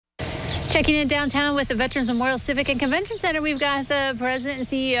Checking in downtown with the Veterans Memorial Civic and Convention Center, we've got the president and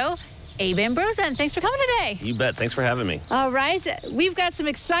CEO, Abe Ambroza, and thanks for coming today. You bet. Thanks for having me. All right. We've got some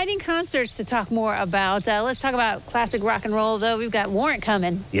exciting concerts to talk more about. Let's talk about classic rock and roll, though. We've got Warrant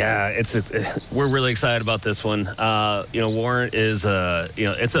coming. Yeah, we're really excited about this one. Warrant is, they're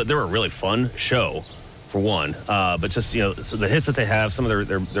a really fun show, for one. But just, so the hits that they have, some of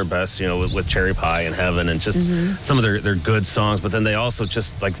their best, with Cherry Pie and Heaven and just some of their good songs. But then they also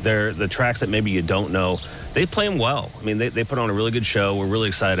just, the tracks that maybe you don't know, they play them well. I mean, they put on a really good show. We're really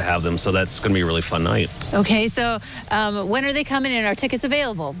excited to have them, so that's going to be a really fun night. Okay, so when are they coming in? Are tickets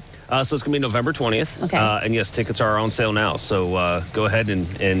available? So it's going to be November 20th. Okay. And yes, tickets are on sale now. So go ahead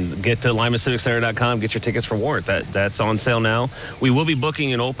and get to LimaCivicCenter.com, get your tickets for Warrant. That's on sale now. We will be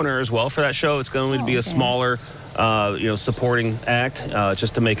booking an opener as well for that show. It's going to be a smaller, supporting act,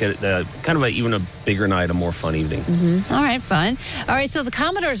 just to make it kind of even a bigger night, a more fun evening. All right, fun. All right, so the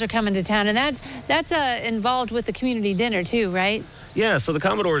Commodores are coming to town, and that's involved with the community dinner too, right? Yeah, so the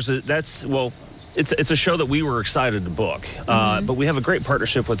Commodores, it's a show that we were excited to book, but we have a great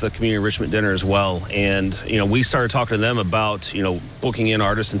partnership with the Community Enrichment Dinner as well. And, we started talking to them about, booking in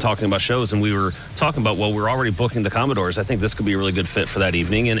artists and talking about shows. And we were talking about, we're already booking the Commodores. I think this could be a really good fit for that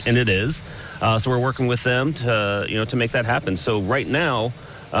evening. And it is. So we're working with them to make that happen. So right now,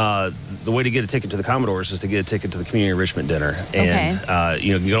 the way to get a ticket to the Commodores is to get a ticket to the Community Enrichment Dinner. And,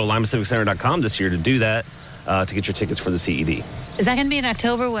 you can go to LimaCivicCenter.com this year to do that, to get your tickets for the CED. Is that going to be in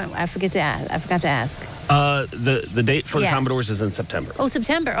October? I forgot to ask. The date for the Commodores is in September. Oh,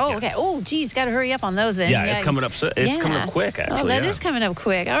 September. Oh, yes. Okay. Oh, geez, got to hurry up on those then. Yeah, it's coming up. It's coming up quick, actually. Oh, that is coming up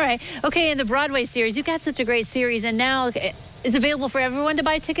quick. All right. Okay, and the Broadway series, you've got such a great series, and now it's available for everyone to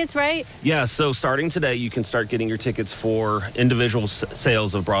buy tickets, right? Yeah, so starting today, you can start getting your tickets for individual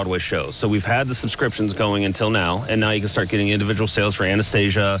sales of Broadway shows. So we've had the subscriptions going until now, and now you can start getting individual sales for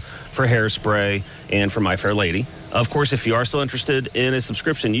Anastasia, for Hairspray, and for My Fair Lady. Of course, if you are still interested in a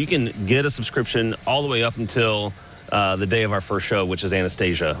subscription, you can get a subscription all the way up until the day of our first show, which is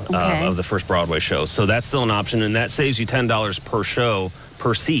Anastasia, of the first Broadway show. So that's still an option, and that saves you $10 per show,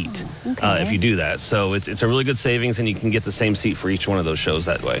 per seat, if you do that. So it's a really good savings, and you can get the same seat for each one of those shows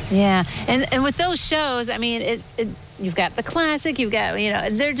that way. Yeah, and with those shows, I mean, you've got the classic, you've got,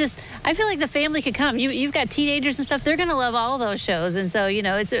 they're just, I feel like the family could come. You've got teenagers and stuff, they're going to love all those shows. And so,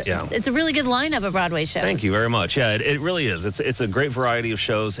 it's a really good lineup of Broadway shows. Thank you very much. Yeah, it really is. It's a great variety of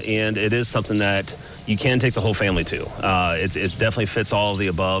shows, and it is something that you can take the whole family to. It definitely fits all of the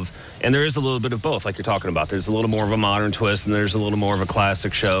above. And there is a little bit of both, like you're talking about. There's a little more of a modern twist, and there's a little more of a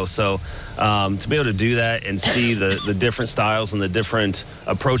classic show. So to be able to do that and see the different styles and the different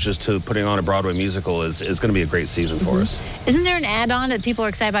approaches to putting on a Broadway musical is going to be a great season for us. Isn't there an add-on that people are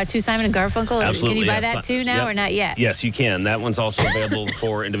excited about too, Simon and Garfunkel? Absolutely. Can you buy that too now or not yet? Yes, you can. That one's also available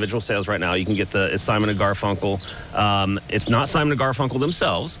for individual sales right now. You can get it's Simon and Garfunkel. It's not Simon and Garfunkel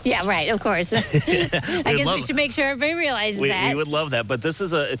themselves. Yeah, right, of course. I guess we should make sure everybody realizes that. We would love that, but this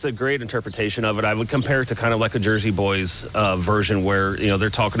is it's a great interpretation of it. I would compare it to kind of like a Jersey Boys version where, they're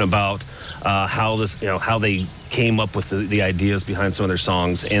talking about how they came up with the ideas behind some of their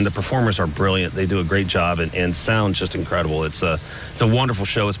songs, and the performers are brilliant. They do a great job and sound just incredible. It's a wonderful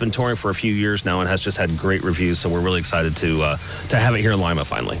show. It's been touring for a few years now and has just had great reviews, so we're really excited to have it here in Lima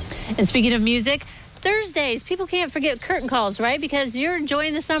finally. And speaking of music, Thursdays, people can't forget curtain calls, right? Because you're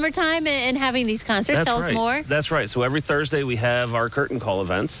enjoying the summertime and having these concerts. Tell us more. That's right. So every Thursday we have our curtain call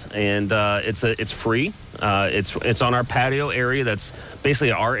events, and it's free. It's on our patio area. That's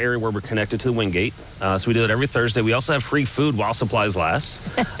basically our area where we're connected to the Wingate. So we do it every Thursday. We also have free food while supplies last.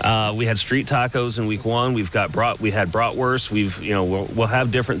 We had street tacos in week 1. We had bratwurst. We'll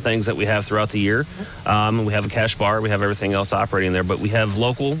have different things that we have throughout the year. We have a cash bar. We have everything else operating there. But we have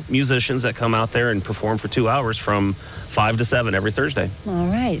local musicians that come out there and perform for 2 hours from 5 to 7 every Thursday. All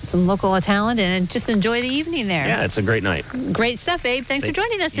right. Some local talent, and just enjoy the evening there. Yeah, it's a great night. Great stuff, Abe. Thanks for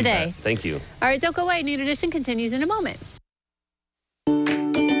joining us today. Thank you. All right, don't go away. New Edition continues in a moment.